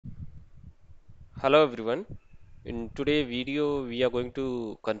Hello everyone. In today's video, we are going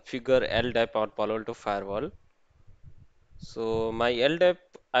to configure LDAP on Palo Alto Firewall. So my LDAP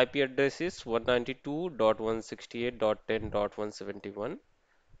IP address is 192.168.10.171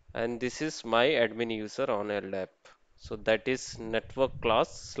 and this is my admin user on LDAP. So that is network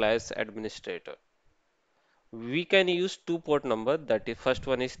class slash administrator. We can use two port number, that is first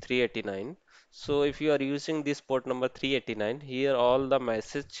one is 389. So if you are using this port number 389, here all the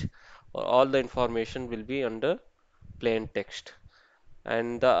message or all the information will be under plain text.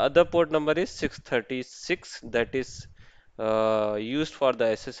 And the other port number is 636, that is used for the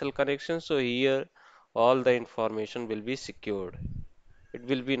SSL connection. So here all the information will be secured. It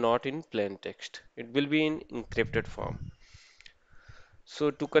will be not in plain text. It will be in encrypted form.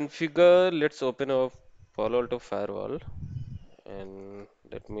 So to configure, let's open a Palo Alto firewall and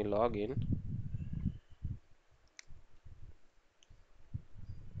let me log in.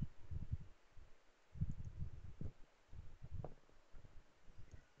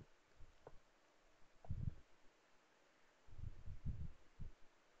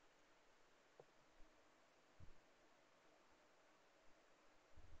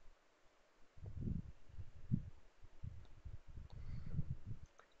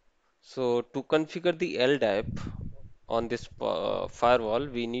 So to configure the LDAP on this firewall,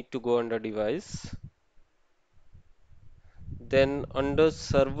 we need to go under device. Then under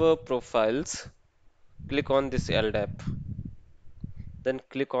server profiles, click on this LDAP. Then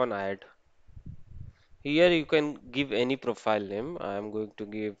click on add. Here you can give any profile name. I am going to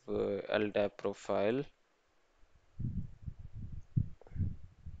give LDAP profile.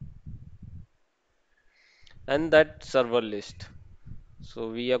 And that server list. So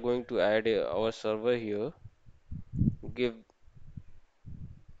we are going to add our server here. Give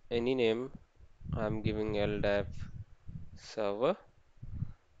any name. I am giving LDAP server.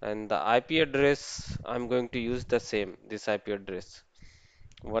 And the IP address, I'm going to use the same, this IP address.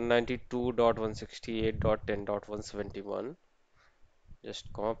 192.168.10.171.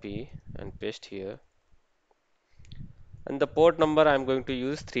 Just copy and paste here. And the port number I'm going to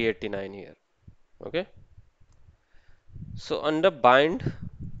use 389 here. Okay. So under bind,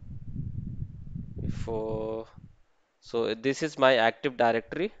 before, so this is my active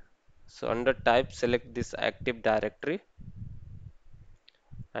directory. So under type, select this active directory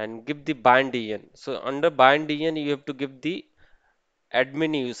and give the bind en. So under bind en, you have to give the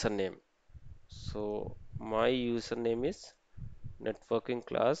admin username. So my username is networking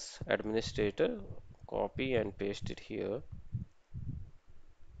class administrator. Copy and paste it here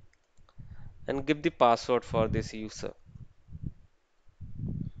and give the password for this user.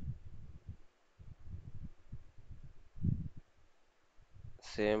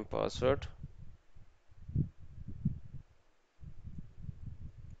 Same password.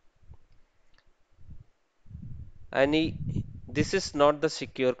 And this is not the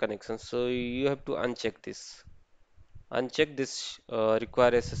secure connection, so you have to uncheck this. Uncheck this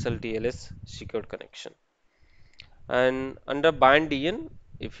require SSL TLS secured connection. And under bind DN,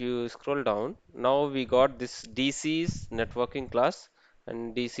 if you scroll down, now we got this DC's networking class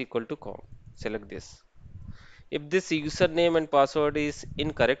and DC equal to com. Select this. If this username and password is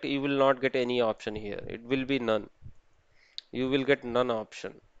incorrect, you will not get any option here. It will be none. You will get none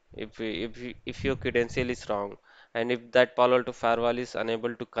option if your credential is wrong and if that Palo Alto firewall is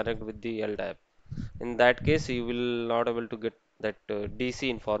unable to connect with the LDAP. In that case, you will not able to get that DC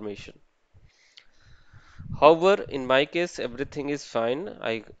information. However, in my case, everything is fine.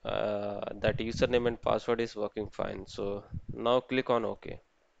 That username and password is working fine. So now click on OK.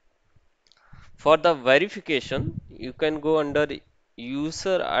 For the verification, you can go under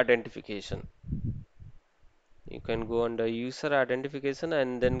user identification. You can go under user identification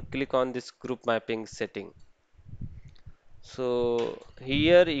and then click on this group mapping setting. So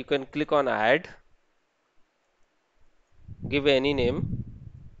here you can click on add, give any name.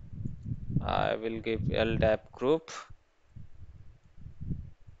 I will give LDAP group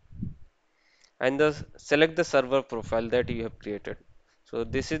and select the server profile that you have created. So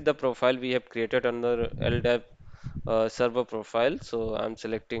this is the profile we have created under LDAP server profile. So I'm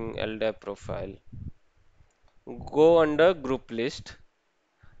selecting LDAP profile. Go under group list.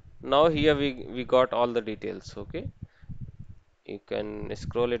 Now here we got all the details. Okay, you can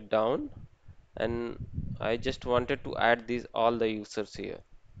scroll it down and I just wanted to add these all the users here.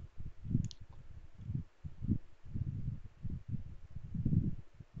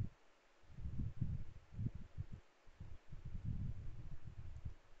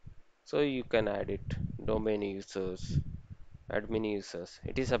 So you can add it, domain users, admin users.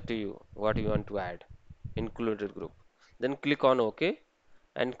 It is up to you what you want to add, included group. Then click on OK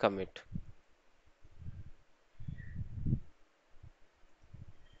and commit.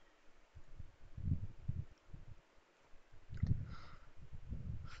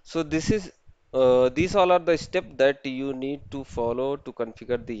 So these all are the steps that you need to follow to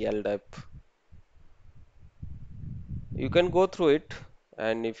configure the LDAP. You can go through it,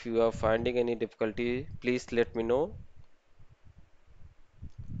 and if you are finding any difficulty, please let me know,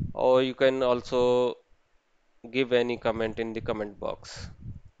 or you can also give any comment in the comment box.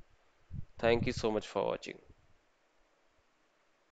 Thank you so much for watching.